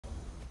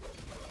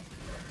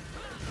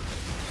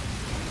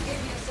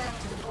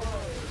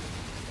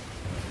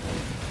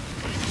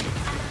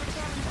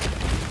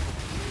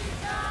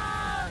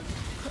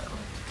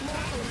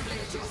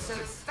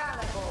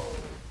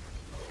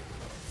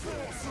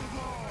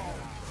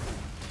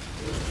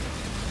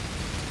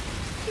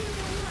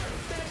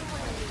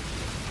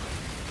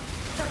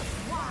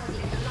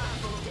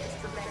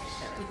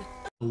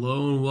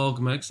Hello and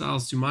welcome,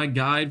 Exiles, to my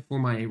guide for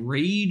my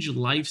Rage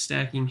Life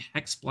Stacking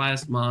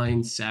Hexblast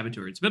Mine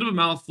Saboteur. It's a bit of a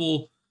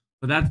mouthful,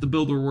 but that's the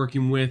build we're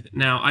working with.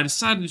 Now, I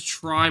decided to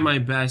try my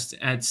best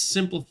at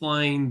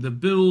simplifying the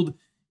build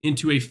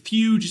into a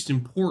few just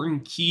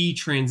important key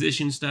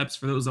transition steps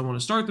for those that want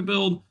to start the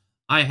build.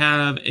 I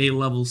have a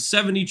level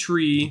 70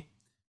 tree.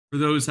 For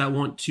those that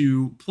want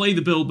to play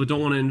the build but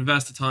don't want to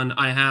invest a ton,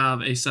 I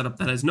have a setup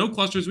that has no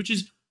clusters, which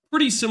is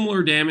pretty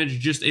similar damage,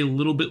 just a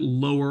little bit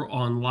lower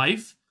on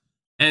life.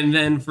 And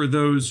then for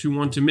those who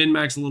want to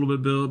min-max a little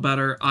bit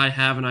better, I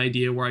have an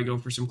idea where I go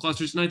for some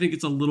clusters, and I think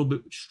it's a little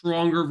bit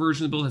stronger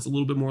version of the build, has a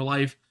little bit more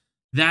life.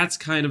 That's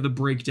kind of the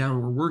breakdown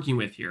we're working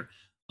with here.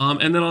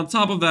 And then on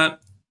top of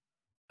that,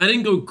 I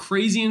didn't go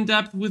crazy in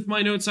depth with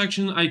my note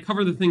section. I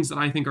cover the things that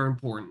I think are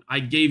important. I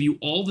gave you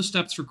all the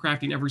steps for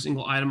crafting every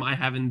single item I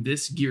have in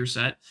this gear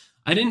set.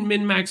 I didn't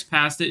min-max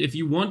past it. If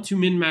you want to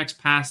min-max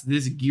past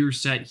this gear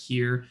set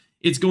here,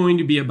 it's going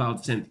to be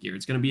about synth gear.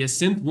 It's going to be a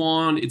synth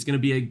wand. It's going to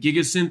be a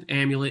gigasynth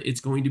amulet. It's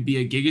going to be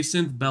a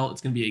gigasynth belt.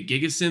 It's going to be a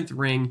gigasynth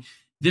ring.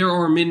 There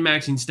are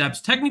min-maxing steps.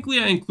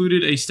 Technically, I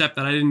included a step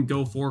that I didn't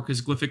go for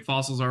because glyphic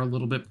fossils are a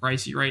little bit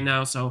pricey right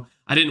now. So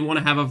I didn't want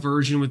to have a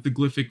version with the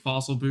glyphic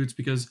fossil boots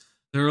because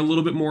they're a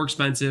little bit more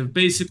expensive.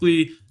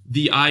 Basically,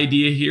 the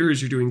idea here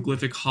is you're doing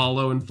glyphic,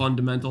 hollow, and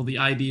fundamental. The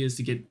idea is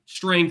to get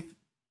strength,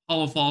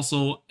 hollow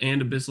fossil,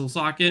 and abyssal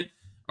socket.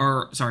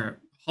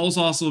 Hollow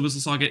fossil, abyssal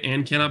socket,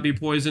 and cannot be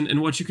poisoned.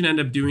 And what you can end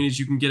up doing is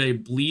you can get a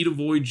bleed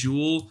avoid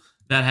jewel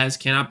that has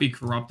cannot be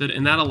corrupted,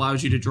 and that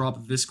allows you to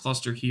drop this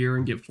cluster here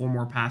and get 4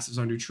 more passives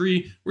on your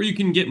tree, where you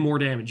can get more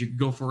damage. You could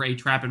go for a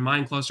trap and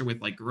mine cluster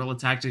with like guerrilla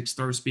tactics,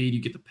 throw speed,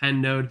 you get the pen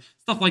node,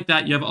 stuff like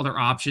that. You have other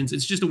options.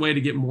 It's just a way to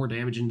get more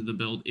damage into the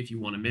build if you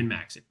want to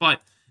min-max it.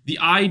 But the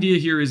idea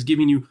here is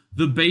giving you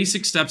the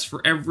basic steps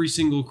for every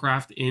single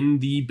craft in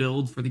the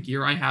build for the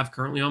gear I have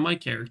currently on my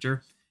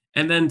character.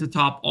 And then to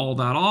top all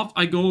that off,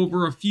 I go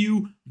over a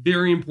few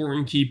very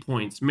important key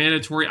points.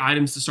 Mandatory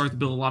items to start the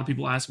build. A lot of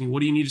people ask me,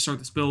 what do you need to start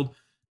this build?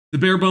 The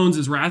bare bones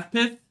is Wrath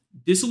Pith,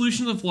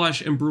 Dissolution of the Flesh,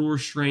 and Brutal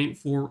Restraint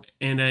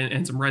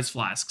and some res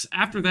flasks.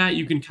 After that,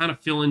 you can kind of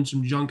fill in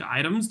some junk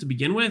items to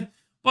begin with,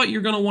 but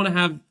you're going to want to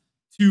have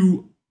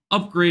to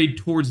upgrade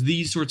towards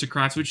these sorts of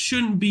crafts, which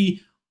shouldn't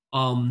be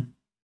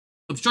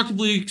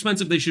obstructively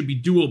expensive. They should be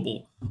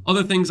doable.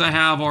 Other things I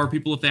have are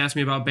people, if they ask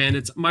me about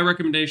bandits, my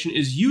recommendation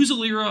is use a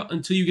lira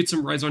until you get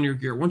some res on your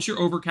gear. Once you're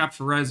overcapped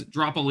for res,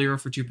 drop a lira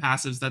for 2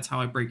 passives. That's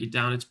how I break it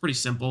down. It's pretty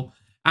simple.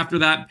 After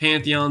that,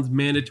 Pantheon's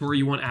mandatory.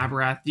 You want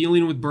Aberrath.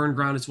 Dealing with Burn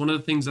Ground, it's one of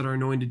the things that are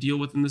annoying to deal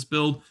with in this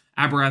build.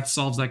 Aberrath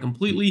solves that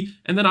completely.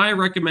 And then I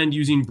recommend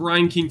using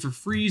Brine King for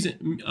freeze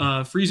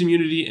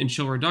immunity and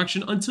chill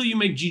reduction until you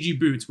make GG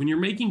boots. When you're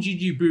making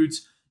GG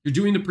boots, you're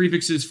doing the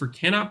prefixes for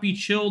cannot be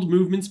chilled,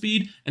 movement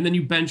speed, and then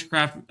you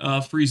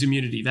benchcraft freeze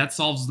immunity. That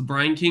solves the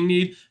Brine King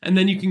need. And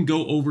then you can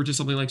go over to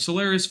something like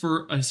Solaris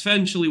for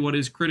essentially what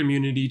is crit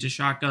immunity to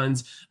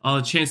shotguns,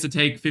 a chance to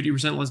take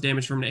 50% less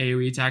damage from an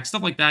AoE attack,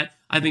 stuff like that.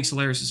 I think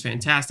Solaris is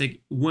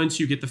fantastic once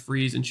you get the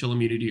freeze and chill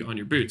immunity on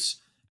your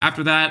boots.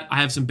 After that, I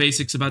have some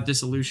basics about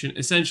dissolution.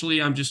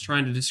 Essentially, I'm just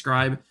trying to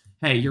describe,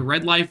 hey, your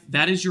red life,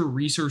 that is your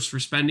resource for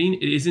spending.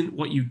 It isn't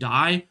what you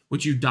die.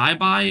 What you die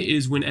by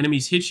is when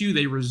enemies hit you,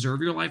 they reserve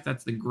your life.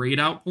 That's the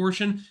grayed out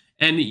portion.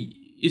 And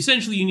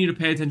essentially, you need to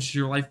pay attention to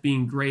your life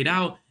being grayed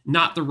out,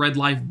 not the red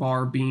life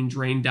bar being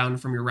drained down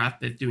from your Wrath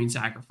Pit doing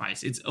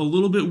sacrifice. It's a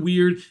little bit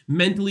weird.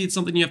 Mentally, it's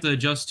something you have to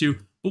adjust to.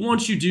 But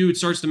once you do, it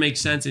starts to make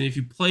sense. And if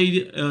you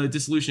play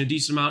Dissolution a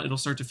decent amount, it'll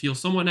start to feel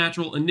somewhat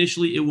natural.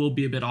 Initially, it will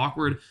be a bit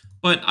awkward.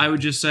 But I would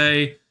just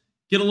say,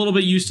 get a little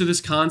bit used to this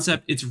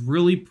concept. It's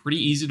really pretty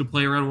easy to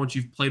play around once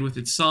you've played with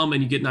it some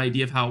and you get an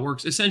idea of how it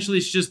works. Essentially,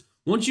 it's just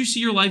once you see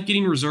your life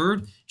getting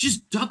reserved,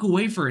 just duck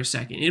away for a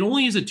second. It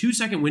only is a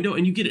 2-second window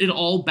and you get it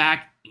all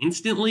back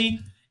instantly.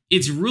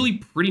 It's really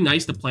pretty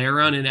nice to play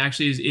around, and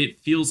actually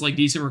it feels like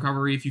decent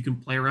recovery if you can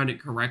play around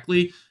it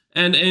correctly.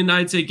 And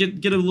I'd say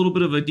get a little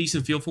bit of a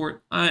decent feel for it,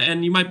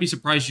 and you might be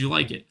surprised you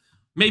like it.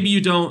 Maybe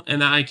you don't,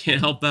 and I can't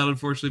help that,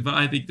 unfortunately, but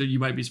I think that you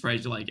might be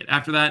surprised you like it.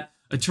 After that,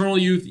 Eternal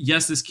Youth,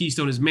 yes, this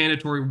keystone is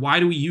mandatory. Why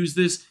do we use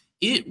this?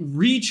 It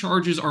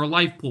recharges our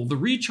life pool. The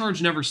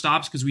recharge never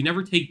stops because we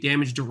never take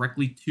damage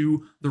directly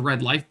to the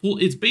red life pool.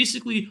 It's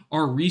basically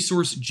our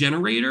resource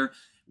generator,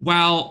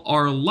 while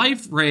our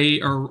life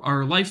ray, or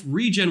our life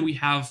regen we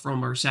have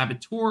from our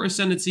Saboteur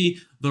Ascendancy,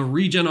 the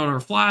regen on our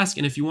flask,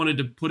 and if you wanted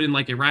to put in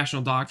like a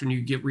Rational Doctrine, you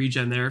could get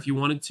regen there if you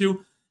wanted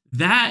to.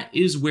 That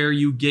is where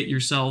you get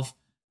yourself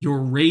your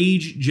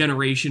rage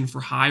generation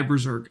for high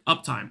berserk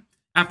uptime.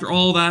 After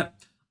all that,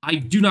 I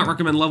do not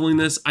recommend leveling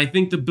this. I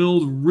think the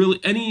build really,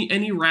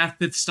 any Wrath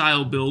Pith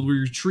style build where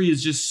your tree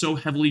is just so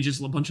heavily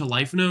just a bunch of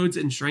life nodes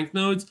and strength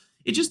nodes,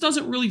 it just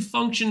doesn't really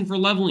function for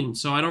leveling.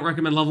 So I don't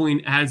recommend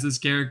leveling as this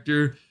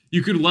character.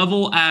 You could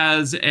level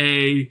as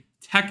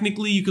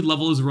technically you could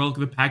level as a Relic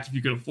of the Pact if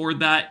you could afford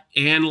that,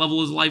 and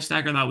level as a life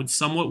stacker. That would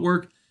somewhat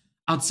work.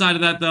 Outside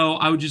of that though,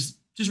 I would just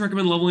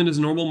recommend leveling as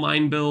a normal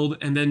mine build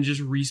and then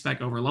just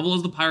respec over. Level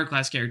as the Pyro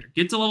class character.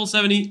 Get to level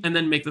 70 and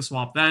then make the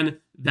swap then.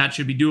 That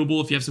should be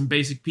doable if you have some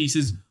basic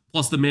pieces.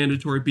 plus the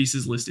mandatory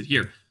pieces listed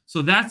here.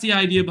 So that's the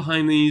idea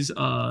behind these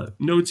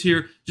notes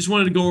here. Just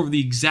wanted to go over the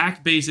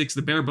exact basics,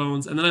 the bare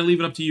bones, and then I leave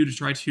it up to you to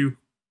try to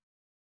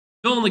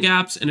fill in the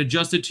gaps and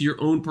adjust it to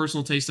your own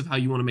personal taste of how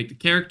you want to make the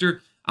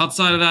character.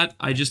 Outside of that,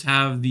 I just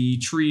have the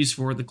trees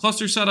for the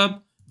cluster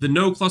setup, the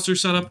no cluster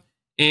setup,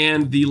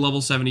 and the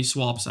level 70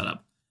 swap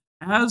setup.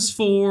 As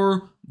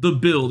for the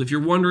build, if you're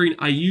wondering,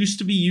 I used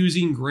to be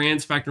using Grand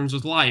Spectrums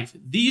with Life.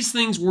 These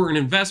things were an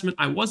investment.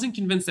 I wasn't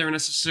convinced they were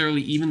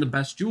necessarily even the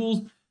best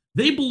jewels.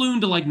 They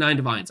ballooned to like 9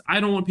 divines. I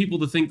don't want people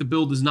to think the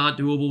build is not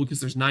doable because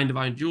there's 9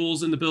 divine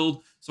jewels in the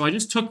build. So I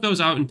just took those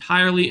out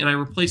entirely and I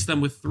replaced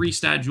them with 3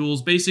 stat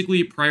jewels,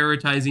 basically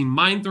prioritizing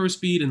mind throw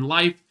speed and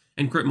life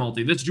and crit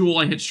multi. This jewel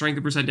I hit strength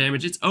and percent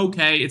damage. It's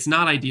okay. It's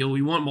not ideal.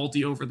 We want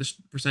multi over the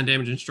percent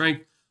damage and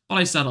strength, but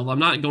I settled. I'm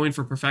not going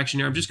for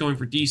perfection here. I'm just going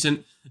for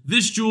decent.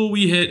 This jewel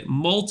we hit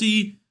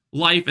multi,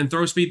 life, and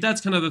throw speed.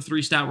 That's kind of the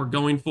 3 stat we're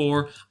going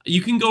for.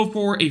 You can go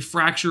for a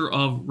fracture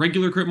of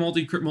regular crit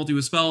multi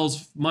with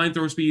spells, mind,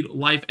 throw speed,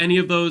 life, any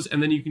of those,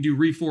 and then you can do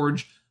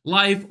reforge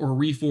life or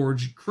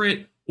reforge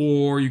crit,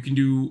 or you can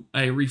do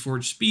a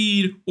reforge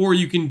speed, or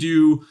you can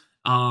do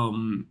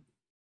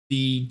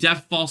the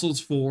death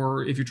fossils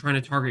for if you're trying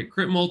to target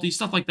crit multi,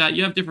 stuff like that.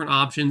 You have different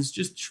options.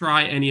 Just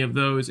try any of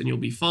those and you'll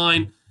be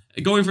fine.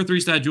 Going for 3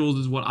 stat jewels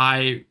is what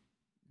I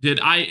did.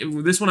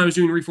 This one I was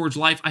doing reforge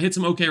life. I hit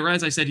some okay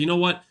res. I said, you know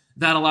what?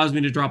 That allows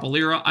me to drop a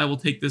Lyra. I will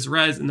take this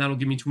res, and that'll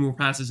give me 2 more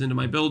passes into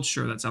my build.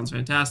 Sure, that sounds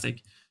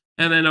fantastic.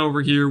 And then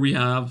over here we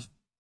have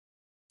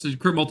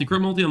crit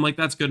multi. I'm like,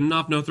 that's good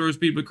enough. No throw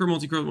speed, but crit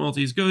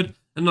multi is good.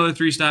 Another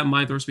 3 stat,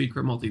 mind throw speed,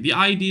 crit multi. The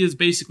idea is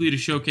basically to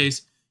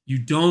showcase you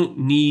don't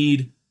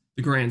need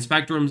the Grand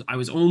Spectrums. I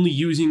was only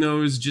using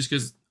those just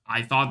because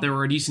I thought they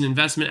were a decent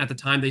investment at the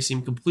time. They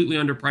seemed completely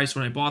underpriced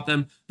when I bought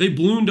them. They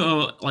ballooned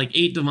to like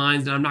 8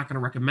 divines, and I'm not going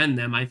to recommend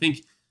them. I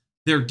think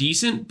they're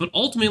decent, but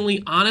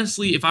ultimately,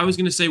 honestly, if I was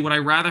going to say, would I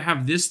rather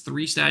have this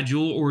 3 stat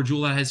jewel or a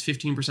jewel that has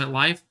 15%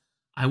 life?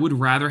 I would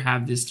rather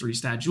have this 3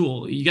 stat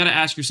jewel. You got to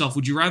ask yourself,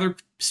 would you rather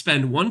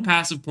spend 1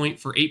 passive point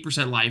for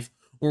 8% life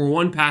or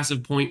 1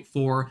 passive point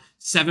for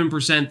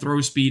 7%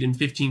 throw speed and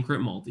 15 crit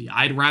multi?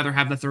 I'd rather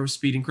have the throw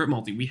speed and crit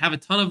multi. We have a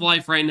ton of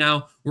life right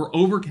now. We're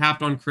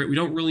overcapped on crit. We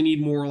don't really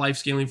need more life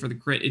scaling for the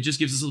crit. It just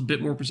gives us a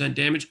bit more percent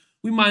damage.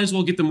 We might as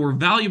well get the more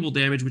valuable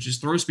damage, which is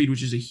throw speed,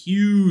 which is a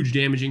huge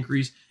damage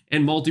increase,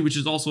 and multi, which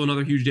is also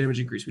another huge damage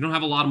increase. We don't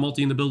have a lot of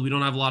multi in the build. We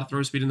don't have a lot of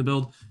throw speed in the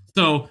build.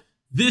 So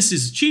this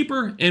is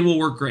cheaper and will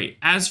work great.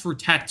 As for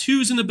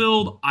tattoos in the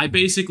build, I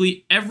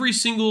basically, every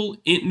single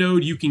int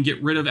node you can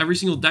get rid of, every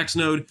single dex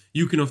node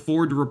you can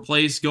afford to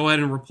replace, go ahead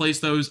and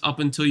replace those up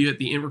until you hit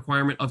the int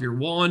requirement of your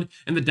wand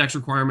and the dex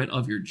requirement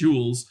of your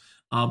jewels.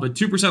 But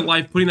 2%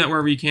 life, putting that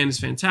wherever you can is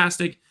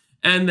fantastic.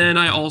 And then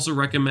I also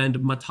recommend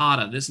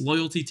Matata. This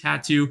loyalty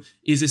tattoo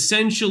is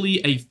essentially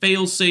a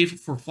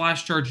fail-safe for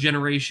flash charge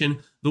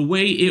generation. The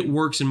way it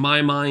works in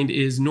my mind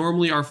is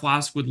normally our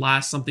flask would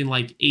last something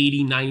like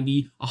 80,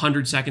 90,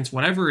 100 seconds,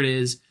 whatever it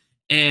is.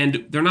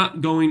 And I'm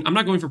not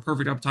going for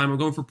perfect uptime. I'm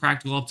going for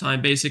practical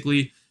uptime.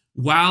 Basically,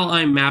 while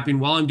I'm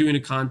mapping, while I'm doing a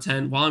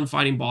content, while I'm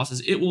fighting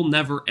bosses, it will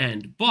never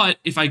end. But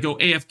if I go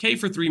AFK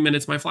for 3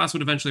 minutes, my flask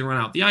would eventually run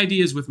out. The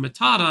idea is with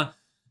Matata,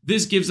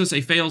 this gives us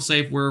a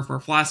fail-safe where if our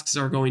flasks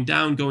are going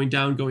down,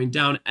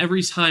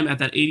 every time at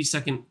that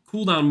 80-second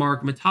cooldown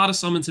mark, Matata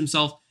summons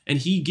himself, and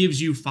he gives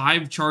you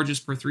 5 charges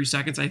per 3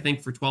 seconds, I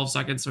think, for 12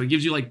 seconds. So he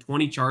gives you like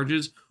 20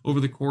 charges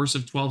over the course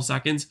of 12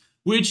 seconds,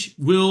 which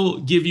will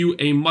give you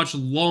a much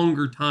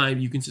longer time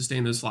you can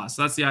sustain those flasks.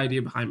 So that's the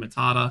idea behind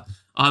Matata.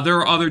 There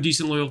are other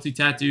decent loyalty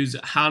tattoos.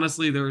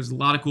 Honestly, there's a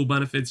lot of cool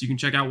benefits. You can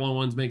check out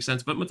ones make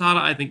sense, but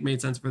Matata, I think, made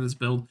sense for this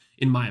build,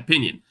 in my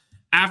opinion.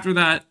 After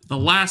that, the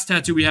last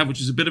tattoo we have,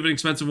 which is a bit of an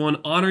expensive one,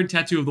 Honored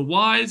Tattoo of the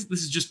Wise.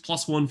 This is just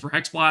 +1 for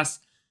Hexblast.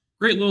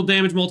 Great little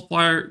damage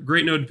multiplier,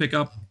 great node to pick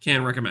up,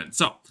 can recommend.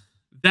 So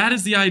that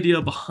is the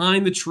idea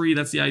behind the tree.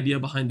 That's the idea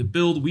behind the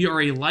build. We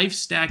are a life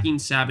stacking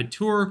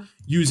Saboteur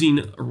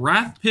using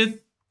Wrath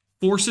Pith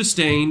for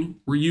sustain.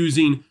 We're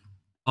using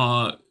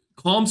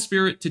Calm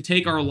Spirit to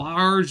take our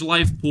large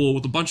life pool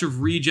with a bunch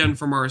of regen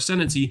from our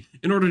Ascendancy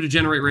in order to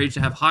generate rage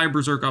to have high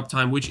Berserk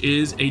uptime, which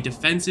is a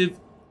defensive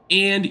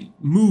and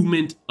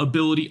movement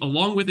ability.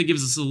 Along with it,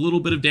 gives us a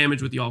little bit of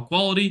damage with the all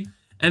quality.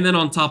 And then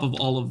on top of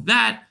all of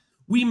that,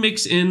 we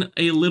mix in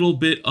a little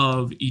bit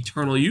of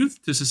Eternal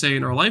Youth to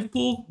sustain our life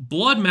pool,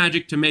 Blood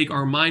Magic to make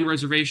our Mind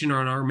Reservation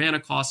or our mana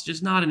cost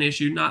just not an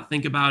issue, not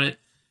think about it.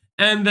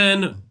 And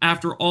then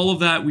after all of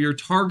that, we are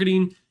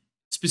targeting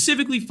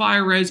specifically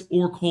Fire Res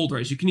or Cold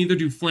Res. You can either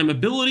do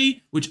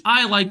Flammability, which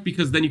I like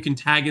because then you can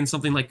tag in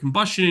something like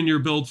Combustion in your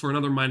build for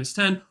another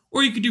 -10,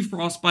 or you could do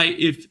Frostbite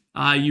if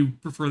you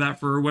prefer that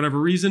for whatever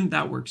reason.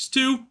 That works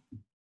too,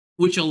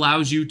 which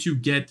allows you to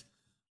get,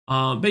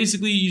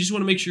 basically, you just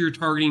want to make sure you're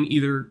targeting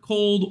either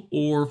Cold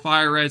or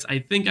Fire Res. I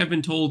think I've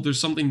been told there's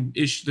some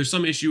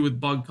issue with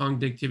bug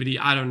conductivity.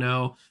 I don't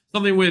know.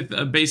 Something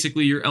with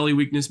basically your LE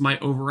weakness might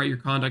overwrite your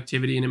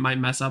conductivity and it might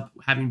mess up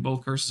having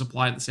both curses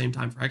apply at the same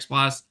time for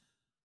Hexblast.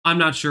 I'm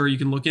not sure. You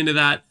can look into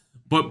that.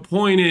 But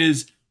point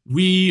is,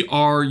 we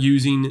are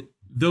using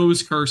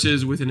those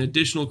curses with an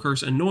additional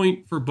curse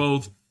anoint for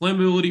both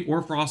flammability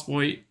or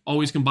frostbite,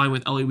 always combined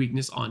with LA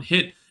weakness on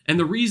hit. And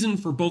the reason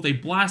for both a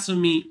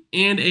blasphemy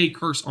and a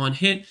curse on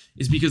hit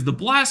is because the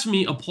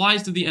blasphemy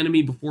applies to the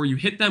enemy before you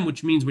hit them,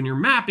 which means when you're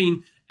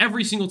mapping,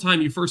 every single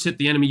time you first hit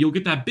the enemy, you'll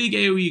get that big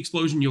AoE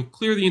explosion, you'll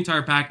clear the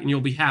entire pack, and you'll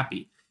be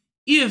happy.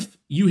 If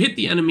you hit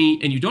the enemy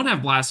and you don't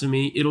have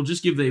blasphemy, it'll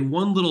just give the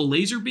one little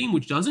laser beam,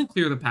 which doesn't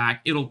clear the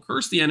pack. It'll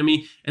curse the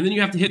enemy, and then you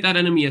have to hit that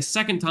enemy a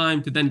second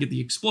time to then get the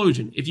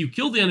explosion. If you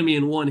kill the enemy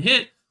in one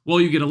hit, well,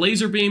 you get a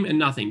laser beam and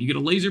nothing. You get a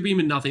laser beam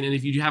and nothing. And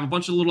if you have a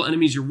bunch of little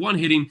enemies you're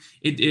one-hitting,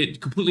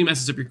 it completely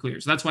messes up your clear.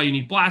 So that's why you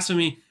need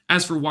blasphemy.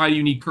 As for why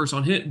you need curse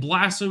on hit,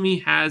 blasphemy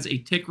has a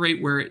tick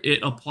rate where it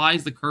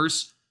applies the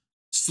curse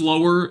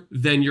slower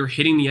than you're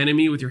hitting the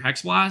enemy with your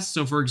Hexblast.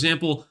 So for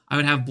example, I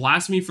would have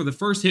blasphemy for the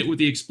first hit with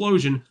the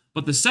explosion,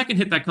 but the second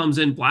hit that comes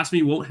in,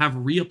 blasphemy won't have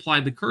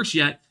reapplied the curse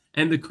yet,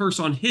 and the curse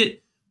on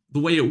hit, the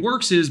way it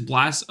works is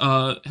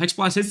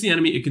Hexblast hits the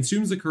enemy, it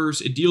consumes the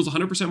curse, it deals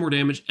 100% more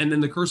damage, and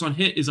then the curse on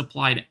hit is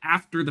applied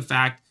after the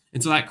fact,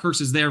 and so that curse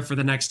is there for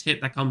the next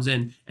hit that comes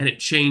in, and it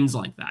chains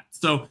like that.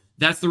 So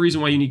that's the reason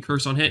why you need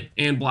curse on hit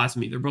and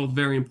blasphemy. They're both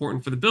very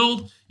important for the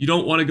build. You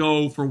don't want to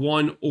go for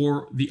one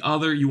or the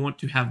other. You want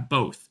to have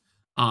both.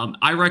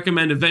 I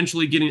recommend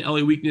eventually getting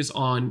LA weakness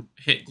on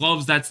hit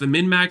gloves. That's the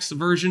min-max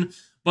version.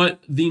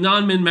 But the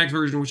non-min-max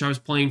version, which I was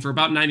playing for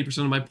about 90%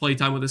 of my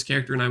playtime with this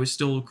character, and I was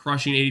still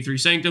crushing 83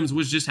 Sanctums,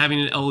 was just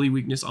having an LA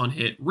weakness on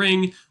hit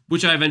ring,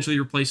 which I eventually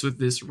replaced with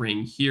this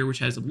ring here, which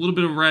has a little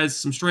bit of res,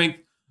 some strength,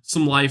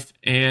 some life,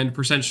 and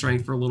percent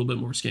strength for a little bit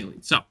more scaling.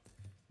 So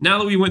now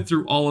that we went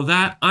through all of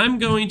that, I'm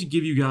going to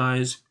give you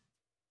guys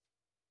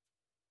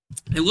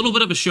a little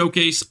bit of a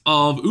showcase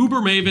of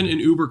Uber Maven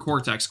and Uber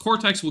Cortex.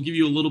 Cortex will give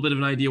you a little bit of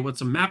an idea what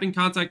some mapping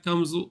content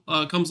comes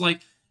like,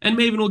 and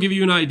Maven will give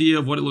you an idea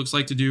of what it looks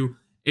like to do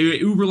a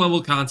Uber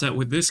level content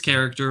with this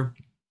character.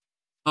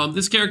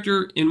 This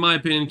character, in my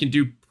opinion, can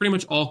do pretty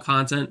much all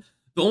content.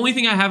 The only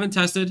thing I haven't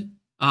tested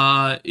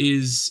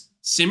is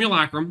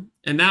Simulacrum,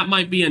 and that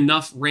might be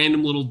enough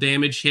random little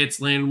damage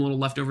hits, random little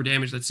leftover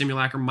damage that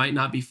Simulacrum might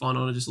not be fun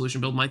on a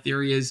Dissolution build. My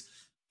theory is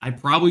I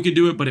probably could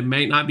do it, but it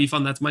may not be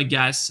fun. That's my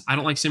guess. I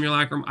don't like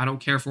Simulacrum. I don't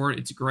care for it.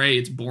 It's gray.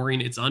 It's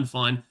boring. It's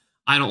unfun.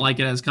 I don't like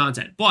it as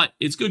content, but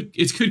it's good.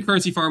 It's good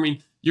currency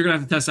farming. You're going to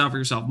have to test it out for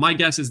yourself. My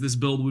guess is this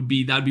build would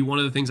be, that'd be one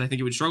of the things I think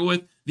it would struggle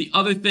with. The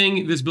other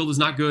thing this build is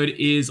not good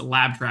is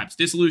lab traps.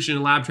 Dissolution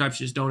and lab traps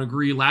just don't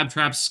agree. Lab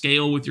traps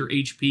scale with your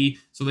HP,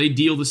 so they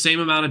deal the same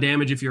amount of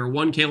damage if you're a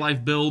 1k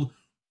life build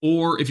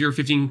or if you're a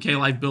 15k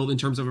life build in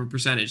terms of a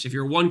percentage. If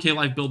you're a 1k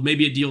life build,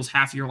 maybe it deals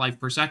half your life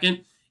per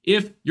second.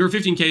 If you're a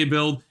 15k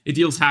build, it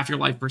deals half your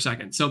life per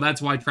second. So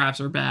that's why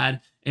traps are bad,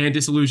 and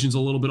Dissolution's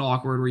a little bit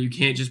awkward where you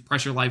can't just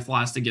press your life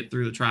blast to get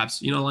through the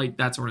traps, you know, like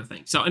that sort of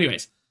thing. So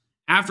anyways,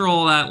 after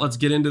all that, let's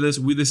get into this.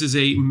 This is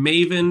a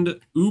Maven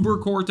Uber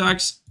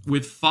Cortex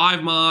with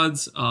 5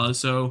 mods,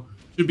 so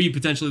should be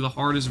potentially the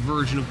hardest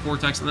version of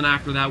Cortex, and then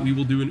after that, we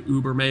will do an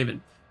Uber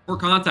Maven. For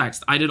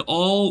context, I did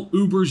all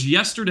Ubers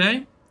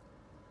yesterday,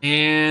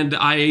 and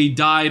I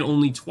died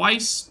only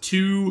twice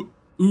to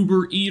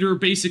Uber Eater,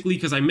 basically,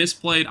 because I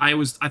misplayed.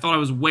 I thought I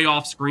was way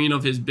off screen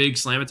of his big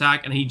slam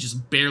attack, and he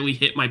just barely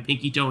hit my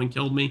pinky toe and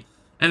killed me.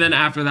 And then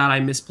after that, I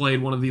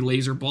misplayed one of the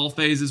laser ball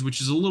phases,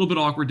 which is a little bit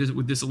awkward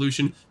with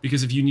Dissolution,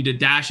 because if you need to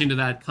dash into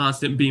that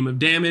constant beam of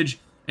damage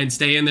and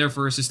stay in there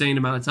for a sustained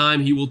amount of time,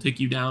 he will tick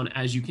you down,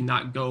 as you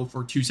cannot go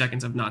for 2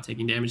 seconds of not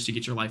taking damage to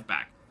get your life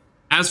back.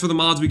 As for the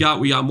mods we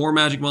got more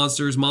magic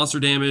monsters,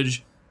 monster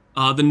damage,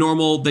 the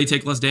normal, they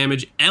take less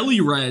damage, Ellie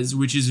res,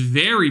 which is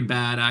very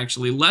bad,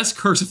 actually, less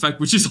curse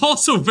effect, which is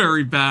also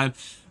very bad.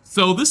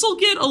 So this will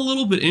get a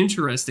little bit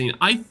interesting.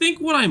 I think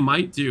what I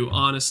might do,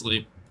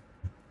 honestly,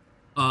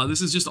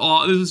 this is just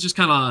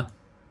kind of,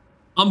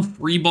 I'm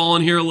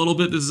freeballing here a little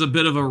bit. This is a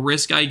bit of a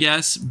risk, I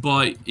guess,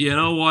 but you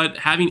know what?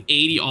 Having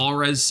 80 all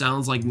res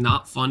sounds like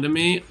not fun to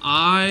me.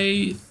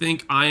 I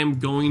think I am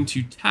going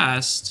to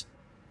test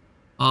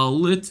a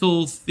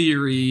little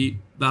theory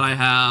that I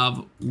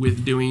have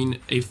with doing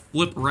a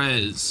flip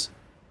res.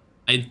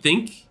 I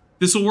think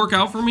this will work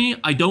out for me.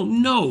 I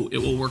don't know it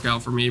will work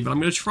out for me, but I'm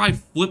going to try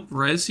flip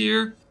res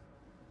here.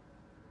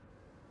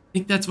 I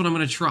think that's what I'm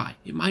going to try.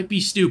 It might be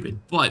stupid,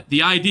 but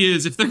the idea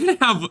is if they're going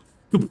to have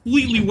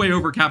completely way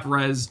overcapped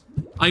res,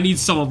 I need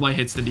some of my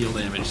hits to deal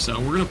damage. So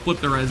we're going to flip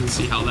the res and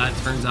see how that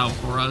turns out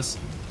for us.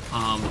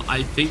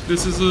 I think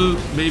this is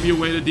maybe a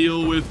way to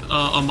deal with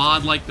a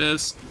mod like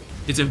this.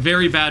 It's a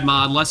very bad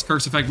mod. Less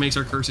curse effect makes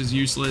our curses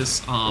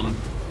useless. And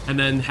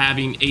then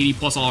having 80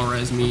 plus all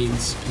res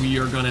means we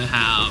are going to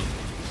have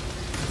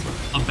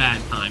a bad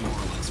time, more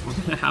or less. We're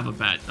going to have a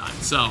bad time.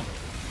 So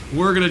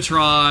we're going to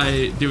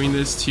try doing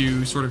this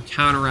to sort of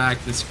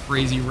counteract this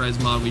crazy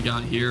res mod we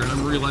got here. And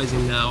I'm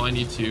realizing now I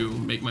need to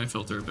make my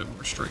filter a bit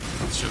more strict.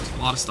 It shows a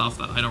lot of stuff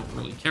that I don't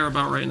really care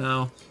about right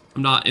now.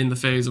 I'm not in the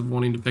phase of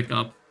wanting to pick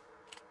up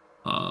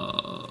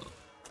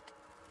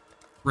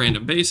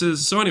random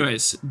bases. So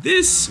anyways,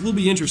 this will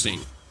be interesting.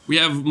 We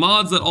have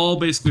mods that all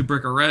basically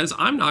brick our res.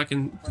 I'm not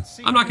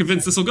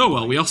convinced this will go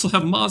well. We also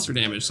have monster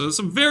damage, so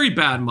some very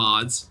bad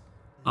mods.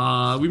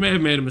 We may have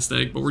made a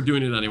mistake, but we're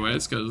doing it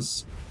anyways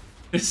because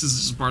this is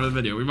just part of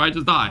the video. We might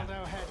just die.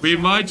 We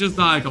might just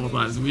die a couple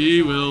times.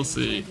 We will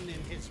see.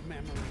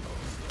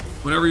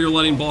 Whenever you're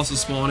letting bosses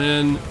spawn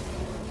in.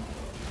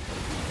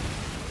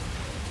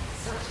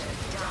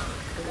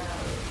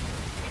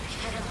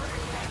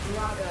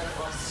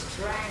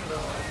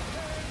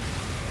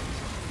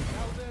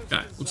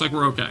 Okay, looks like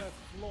we're okay.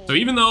 So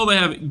even though they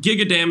have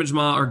Giga Damage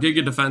mod or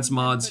Giga Defense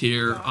mods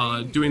here,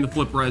 doing the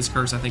Flip Res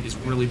Curse I think is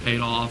really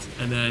paid off.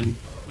 And then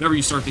whenever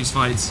you start these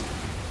fights,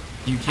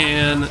 you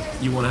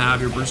want to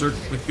have your Berserk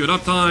with good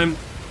uptime.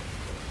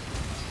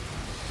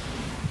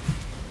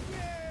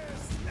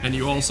 And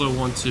you also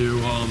want to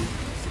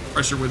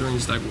press your Withering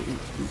step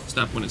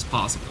when it's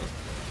possible.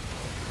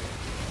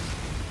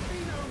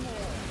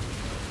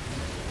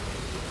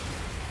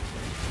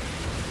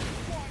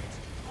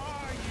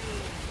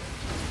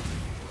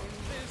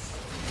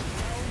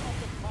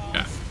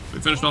 Okay, we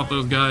finished off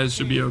those guys,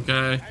 should be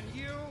okay.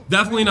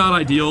 Definitely not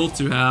ideal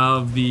to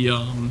have the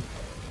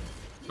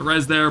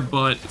res there,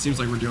 but it seems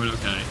like we're doing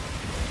okay.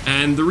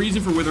 And the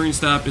reason for Withering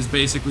Step is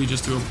basically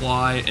just to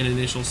apply an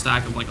initial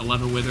stack of like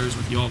 11 withers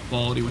with Heal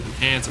quality with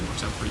Enhance. It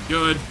works out pretty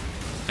good.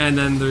 And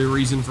then the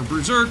reason for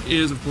Berserk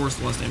is, of course,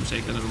 the less damage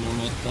taken and a more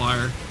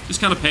multiplier. Just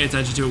kind of pay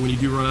attention to it when you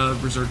do run out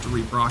of Berserk to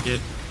reproc it.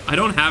 I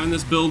don't have in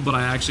this build, but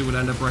I actually would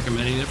end up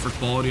recommending it for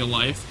quality of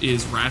life,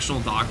 is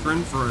Rational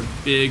Doctrine for a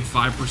big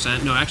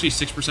 5%, no, actually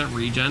 6%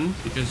 regen,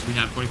 because we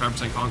have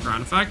 25% Conquer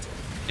effect,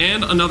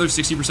 and another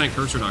 60%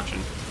 curse reduction.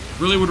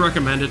 Really would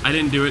recommend it. I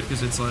didn't do it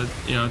because it's a,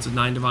 you know, it's a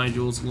 9 divine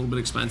jewels, a little bit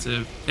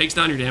expensive. Takes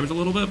down your damage a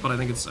little bit, but I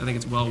think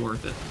it's well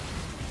worth it.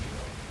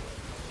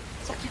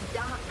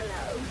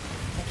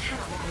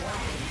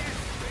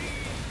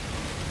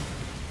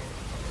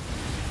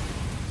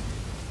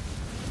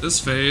 This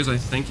phase, I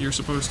think you're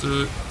supposed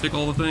to take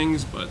all the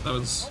things, but that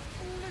was...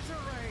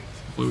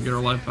 Hopefully we get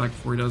our life back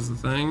before he does the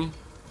thing.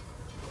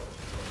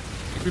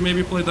 I think we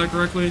maybe played that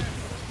correctly.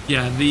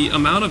 Yeah, the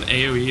amount of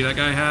AoE that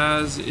guy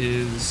has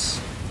is...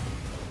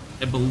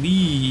 I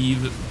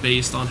believe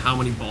based on how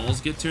many balls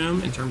get to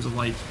him in terms of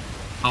like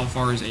how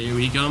far his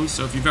AoE comes.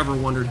 So if you've ever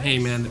wondered, hey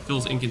man, it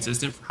feels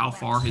inconsistent for how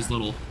far his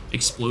little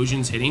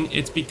explosion's hitting,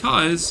 it's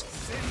because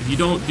if you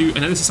don't do,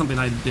 and this is something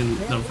I didn't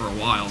know for a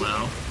while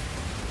now,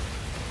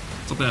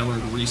 something I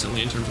learned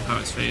recently in terms of how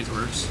his phase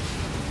works.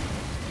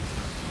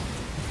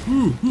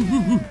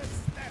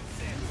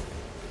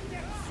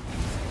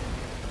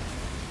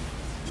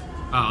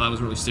 Oh, that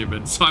was really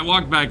stupid. So I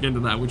walked back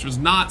into that, which was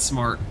not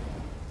smart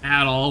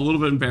at all. A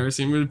little bit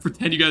embarrassing. I'm going to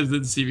pretend you guys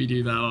didn't see me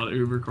do that on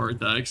Uber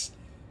Cortex.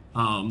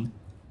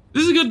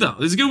 This is good though.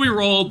 This is good we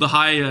rolled the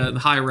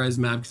high res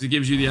map because it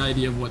gives you the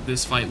idea of what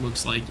this fight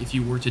looks like if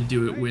you were to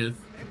do it with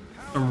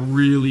a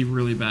really,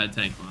 really bad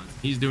tank mod.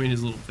 He's doing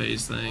his little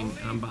phase thing.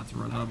 I'm about to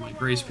run out of my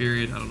grace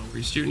period. I don't know where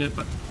he's shooting it,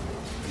 but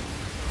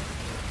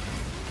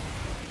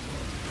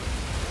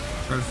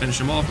try to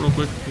finish him off real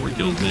quick before he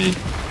kills me.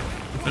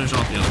 We'll finish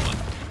off the other one.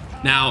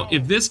 Now,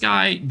 if this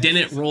guy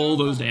didn't roll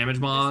those damage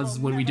mods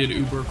when we did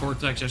Uber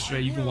Cortex yesterday,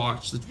 you can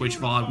watch the Twitch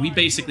VOD. We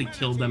basically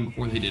killed them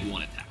before they did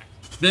one attack.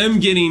 Them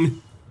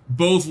getting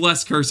both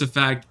less curse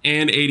effect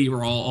and 80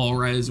 raw all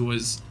res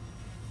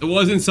it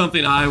wasn't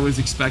something I was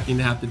expecting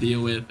to have to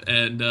deal with,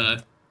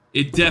 and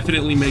it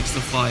definitely makes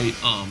the fight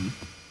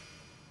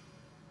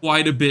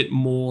quite a bit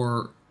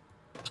more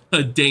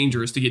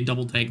dangerous to get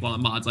double tank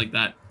mods like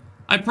that.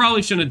 I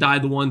probably shouldn't have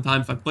died the one time.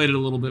 If I played it a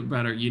little bit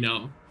better, you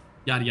know.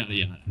 Yada, yada,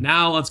 yada.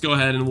 Now let's go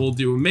ahead and we'll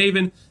do a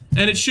Maven,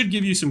 and it should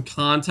give you some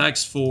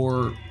context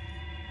for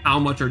how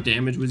much our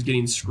damage was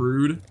getting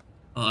screwed.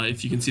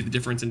 If you can see the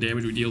difference in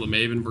damage we deal to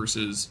Maven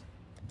versus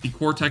the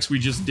Cortex we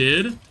just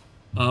did.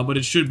 But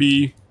it should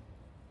be,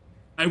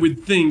 I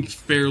would think,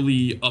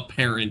 fairly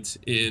apparent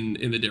in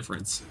the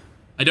difference.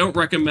 I don't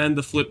recommend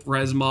the Flip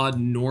Res mod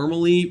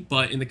normally,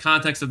 but in the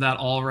context of that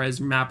all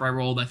res map I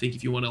rolled, I think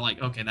if you want to like,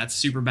 okay, that's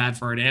super bad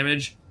for our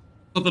damage,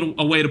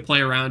 a way to play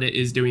around it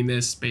is doing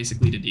this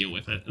basically to deal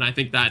with it. And I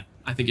think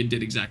it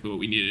did exactly what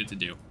we needed it to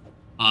do.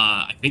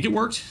 I think it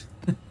worked.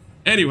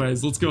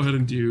 Anyways, let's go ahead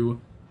and do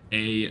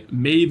a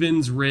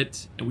Maven's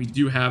Writ. And we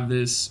do have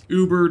this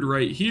Ubered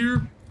right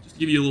here. Just to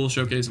give you a little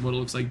showcase of what it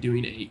looks like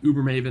doing a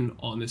Uber Maven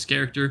on this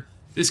character.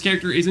 This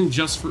character isn't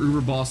just for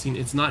Uber bossing.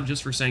 It's not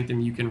just for Sanctum.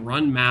 You can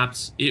run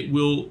maps. It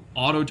will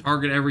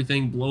auto-target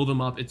everything, blow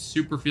them up. It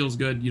super feels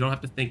good. You don't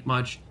have to think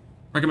much.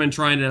 Recommend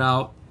trying it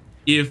out.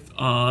 If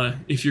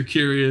you're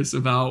curious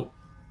about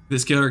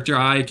this character,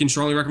 I can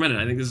strongly recommend it.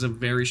 I think this is a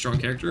very strong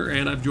character,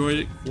 and I've enjoyed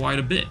it quite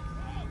a bit.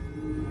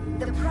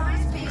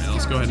 Alright,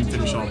 let's go ahead and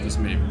finish off this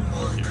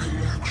Maven here.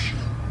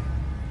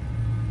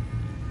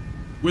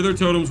 Wither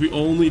totems, we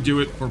only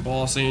do it for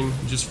bossing,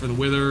 just for the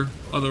Wither.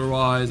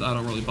 Otherwise, I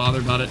don't really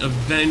bother about it.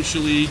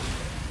 Eventually,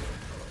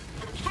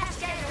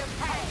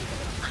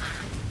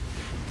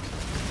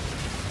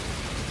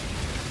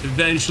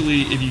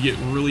 if you get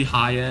really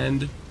high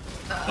end...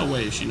 Oh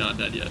wait, is she not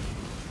dead yet?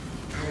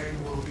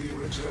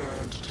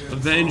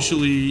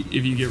 Eventually,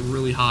 if you get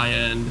really high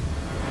end,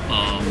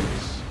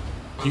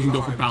 you can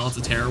go for Balance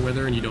of Terror with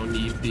her, and you don't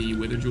need the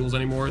Wither Jewels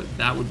anymore.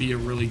 That would be a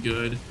really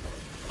good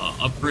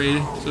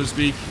upgrade, so to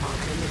speak.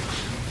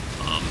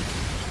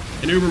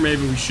 In Uber,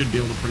 maybe we should be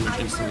able to pretty much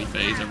instantly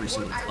phase every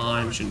single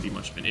time. Shouldn't be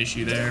much of an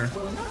issue there.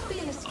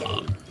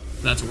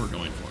 That's what we're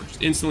going for.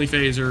 Just instantly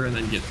phase her and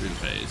then get through the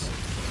phase.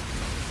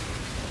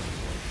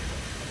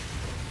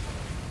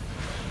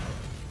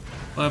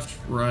 Left,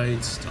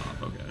 right,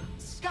 top. Okay.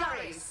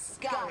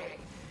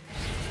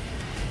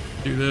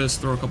 Do this,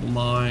 throw a couple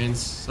mines,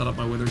 set up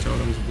my Wither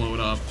Totems, blow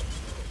it up.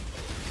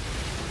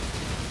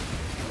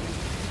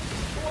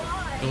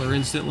 Kill her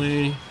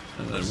instantly,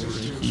 and then we're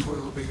going to keep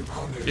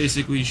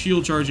basically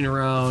shield charging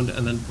around,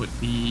 and then put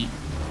the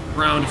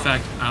ground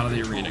effect out of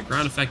the arena.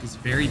 Ground effect is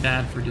very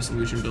bad for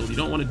Dissolution build. You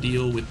don't want to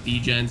deal with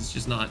degens. It's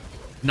just not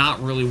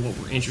really what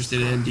we're interested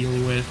in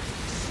dealing with.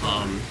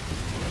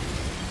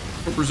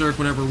 Put Berserk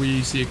whenever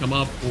we see it come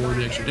up for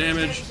the extra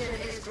damage,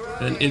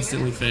 then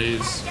instantly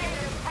phase.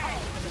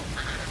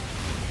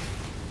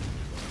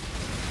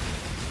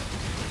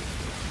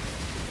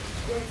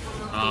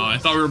 I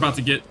thought we were about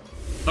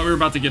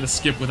to get a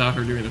skip without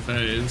her doing the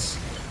phase.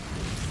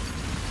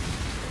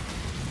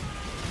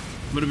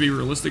 I'm gonna be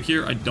realistic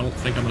here. I don't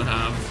think I'm gonna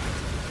have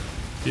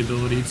the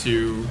ability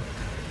to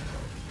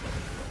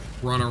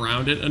run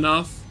around it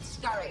enough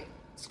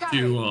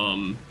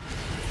to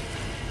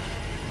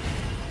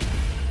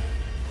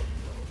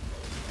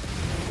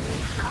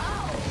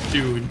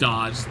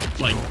dodge.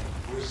 Like,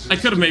 I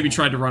could have maybe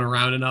tried to run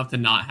around enough to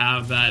not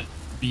have that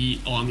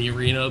be on the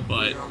arena,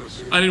 but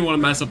I didn't want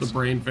to mess up the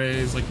brain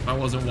phase. Like, if I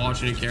wasn't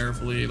watching it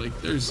carefully, like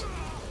there's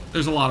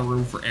a lot of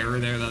room for error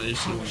there that I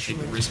just didn't want to take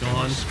the risk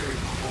on.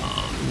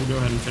 We'll go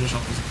ahead and finish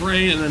off this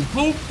brain, and then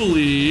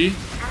hopefully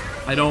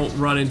I don't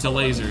run into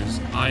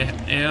lasers. I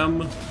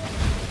am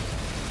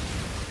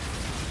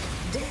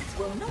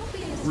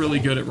really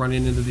good at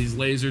running into these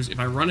lasers. If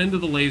I run into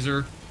the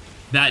laser,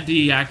 that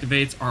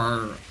deactivates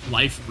our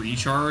life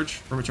recharge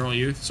from Eternal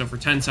Youth. So for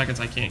 10 seconds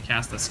I can't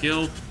cast that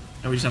skill,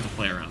 and we just have to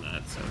play around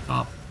that. So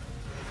top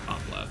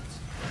left,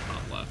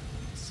 top left.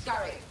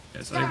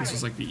 Okay, so I think this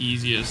is like the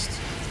easiest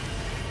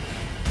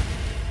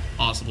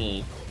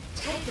possible.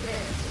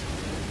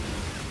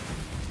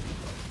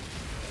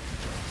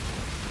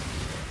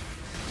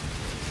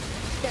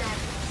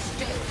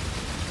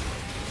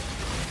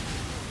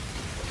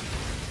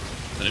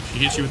 And if she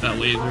hits you with that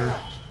laser,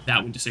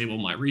 that would disable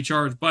my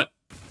recharge, but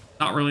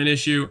not really an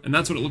issue. And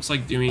that's what it looks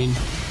like doing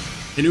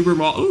an Uber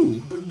Maul. Ooh,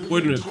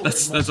 Void Nip.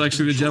 That's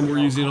actually the gem we're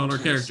using on our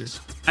character.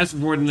 As for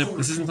Void Nip,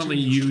 this isn't something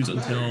you use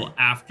until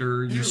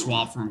after you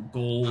swap from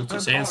Gold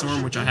to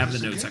Sandstorm, which I have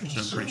in the notes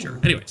section, I'm pretty sure.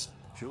 Anyways,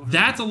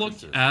 that's a look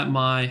at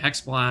my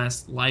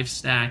Hexblast, life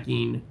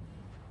stacking,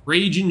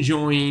 rage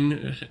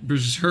enjoying,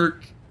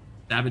 Berserk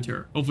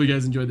Saboteur. Hopefully you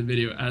guys enjoyed the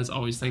video. As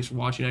always, thanks for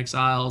watching,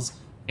 Exiles.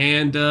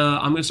 And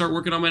I'm going to start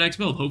working on my next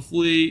build.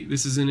 Hopefully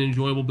this is an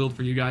enjoyable build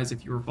for you guys.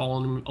 If you were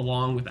following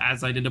along with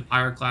as I did a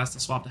Pirate class to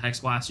swap to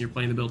Hexblast and you're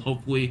playing the build,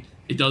 hopefully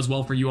it does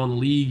well for you on the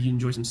league. You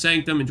enjoy some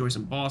Sanctum, enjoy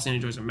some bossing,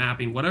 enjoy some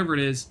mapping, whatever it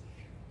is.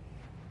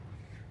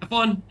 Have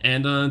fun.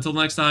 And until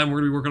next time,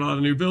 we're going to be working on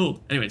a new build.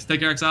 Anyways, take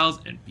care,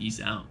 Exiles, and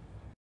peace out.